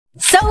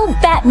So,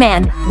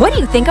 Batman, what do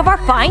you think of our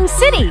fine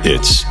city?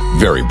 It's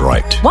very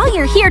bright. While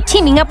you're here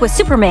teaming up with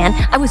Superman,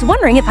 I was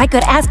wondering if I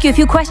could ask you a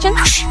few questions?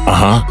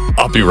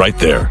 I'll be right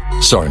there.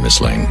 Sorry, Miss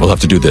Lane. We'll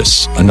have to do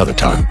this another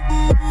time.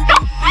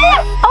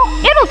 Oh,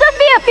 it'll just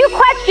be a few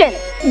questions.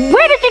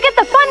 Where did you get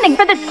the funding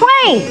for this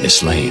plane?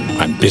 Miss Lane,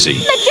 I'm busy.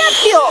 The jet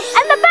fuel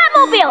and the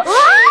Batmobile!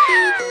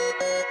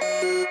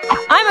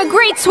 I'm a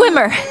great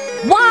swimmer.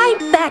 Why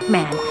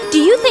Batman? Do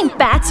you think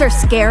bats are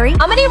scary?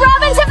 How many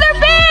Robins have there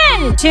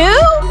been? 2?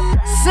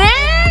 6?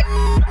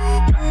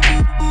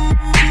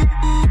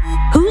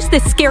 Who's the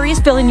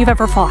scariest villain you've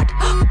ever fought?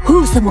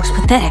 Who's the most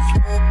pathetic?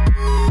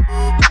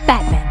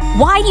 Batman,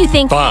 why do you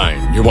think—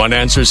 Fine. You want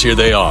answers? Here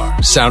they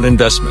are. Sound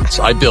Investments.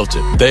 I built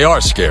it. They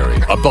are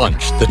scary. A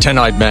bunch. The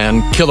 10-eyed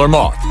man, Killer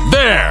Moth.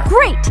 There!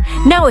 Great!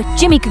 Now if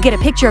Jimmy could get a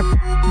picture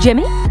of—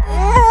 Jimmy?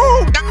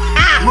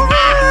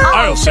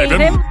 I'll save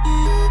him.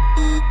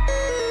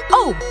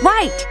 Oh,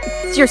 right.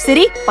 It's your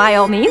city, by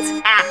all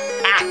means.